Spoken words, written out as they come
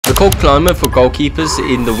cold climate for goalkeepers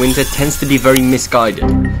in the winter tends to be very misguided.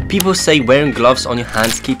 People say wearing gloves on your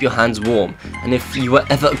hands keep your hands warm, and if you were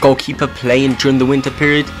ever a goalkeeper playing during the winter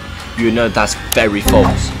period, you know that's very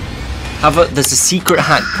false. However, there's a secret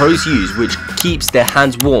hack pros use which keeps their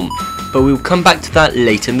hands warm, but we'll come back to that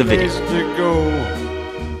later in the video.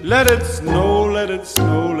 Let it snow, let it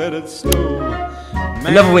snow, let it snow.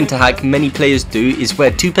 Another winter hack many players do is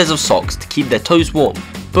wear 2 pairs of socks to keep their toes warm.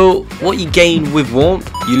 But what you gain with warmth,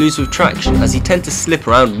 you lose with traction, as you tend to slip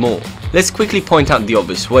around more. Let's quickly point out the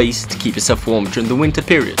obvious ways to keep yourself warm during the winter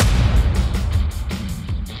period.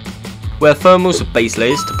 Wear thermals with base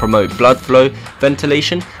layers to promote blood flow,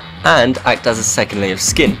 ventilation, and act as a second layer of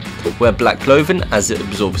skin. Wear black clothing as it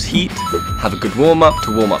absorbs heat. Have a good warm up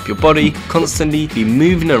to warm up your body. Constantly be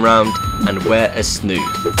moving around and wear a snood.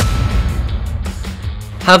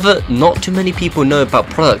 However, not too many people know about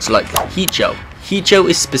products like heat gel. Heat gel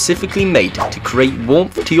is specifically made to create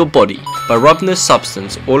warmth to your body by rubbing the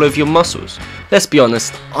substance all over your muscles. Let's be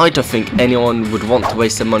honest, I don't think anyone would want to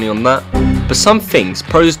waste their money on that. But some things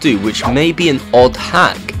pros do which may be an odd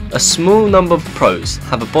hack. A small number of pros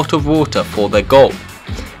have a bottle of water for their goal,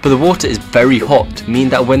 but the water is very hot, meaning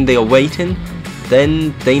that when they are waiting,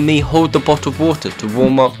 then they may hold the bottle of water to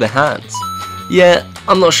warm up their hands. Yeah,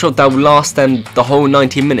 I'm not sure that will last them the whole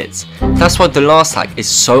 90 minutes. That's why the last hack is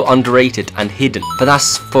so underrated and hidden, but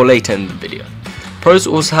that's for later in the video. Pros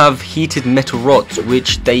also have heated metal rods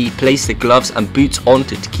which they place their gloves and boots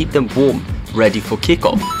onto to keep them warm, ready for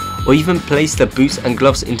kickoff, or even place their boots and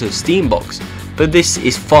gloves into a steam box, but this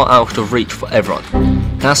is far out of reach for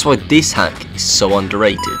everyone. That's why this hack is so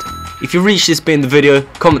underrated. If you reach this bit in the video,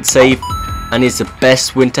 comment save, and it's the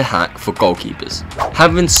best winter hack for goalkeepers.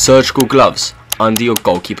 Having surgical gloves under your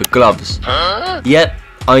goalkeeper gloves. Yep,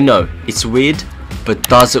 I know, it's weird, but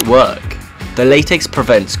does it work? The latex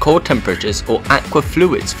prevents cold temperatures or aqua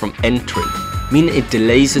fluids from entering, meaning it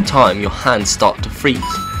delays the time your hands start to freeze.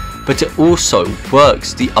 But it also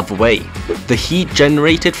works the other way. The heat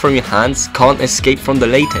generated from your hands can't escape from the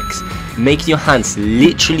latex, making your hands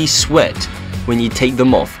literally sweat when you take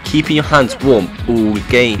them off, keeping your hands warm all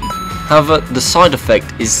game. However, the side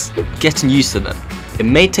effect is getting used to them. It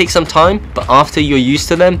may take some time, but after you're used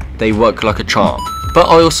to them, they work like a charm. But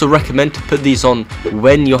I also recommend to put these on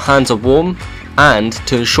when your hands are warm and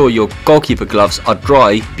to ensure your goalkeeper gloves are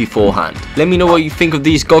dry beforehand. Let me know what you think of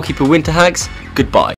these goalkeeper winter hacks. Goodbye.